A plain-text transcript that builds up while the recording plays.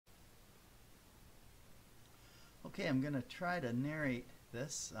Okay, I'm going to try to narrate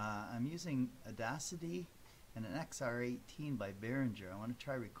this. I'm using Audacity and an XR18 by Behringer. I want to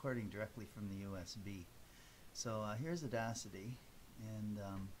try recording directly from the USB. So here's Audacity, and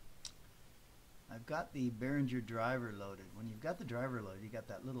I've got the Behringer driver loaded. When you've got the driver loaded, you got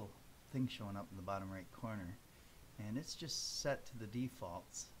that little thing showing up in the bottom right corner, and it's just set to the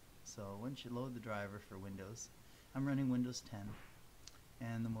defaults. So once you load the driver for Windows, I'm running Windows 10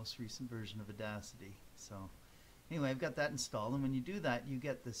 and the most recent version of Audacity. So anyway, I've got that installed, and when you do that, you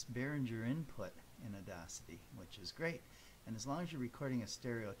get this Behringer input in Audacity, which is great. And as long as you're recording a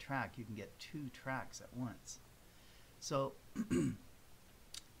stereo track, you can get 2 tracks at once. So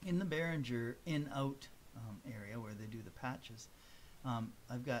in the Behringer in-out area where they do the patches,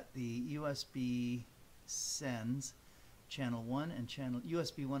 I've got the USB sends channel 1 and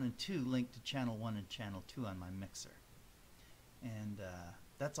USB 1 and 2 linked to channel 1 and channel 2 on my mixer. And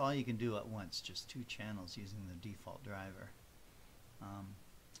that's all you can do at once, just 2 channels using the default driver.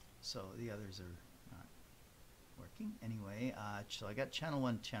 So the others are not working. Anyway, so I got channel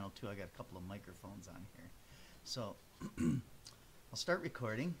 1, channel 2. I got a couple of microphones on here. So I'll start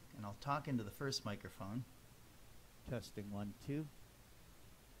recording, and I'll talk into the first microphone. Testing 1, 2.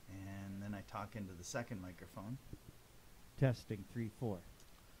 And then I talk into the second microphone. Testing 3, 4.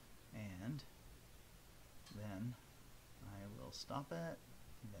 And then I will stop it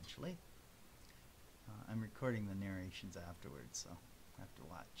eventually. I'm recording the narrations afterwards, so I have to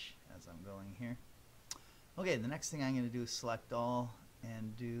watch as I'm going here. Okay, the next thing I'm going to do is select all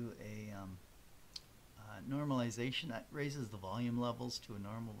and do a normalization that raises the volume levels to a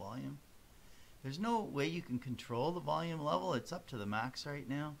normal volume. There's no way you can control the volume level. It's up to the max right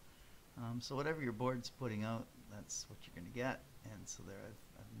now. So whatever your board's putting out, that's what you're going to get. And so there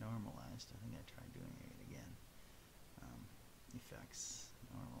I've normalized. I think I tried doing it again. Effects,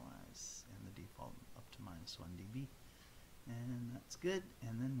 normalize, and the default up to -1 dB. And that's good.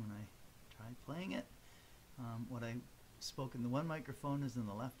 And then when I try playing it, what I spoke in the one microphone is in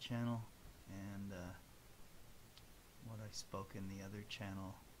the left channel, and what I spoke in the other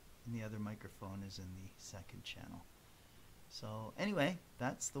channel, in the other microphone, is in the second channel. So anyway,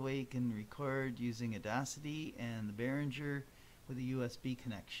 that's the way you can record using Audacity and the Behringer with a USB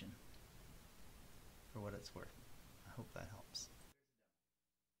connection, for what it's worth. I hope that helps.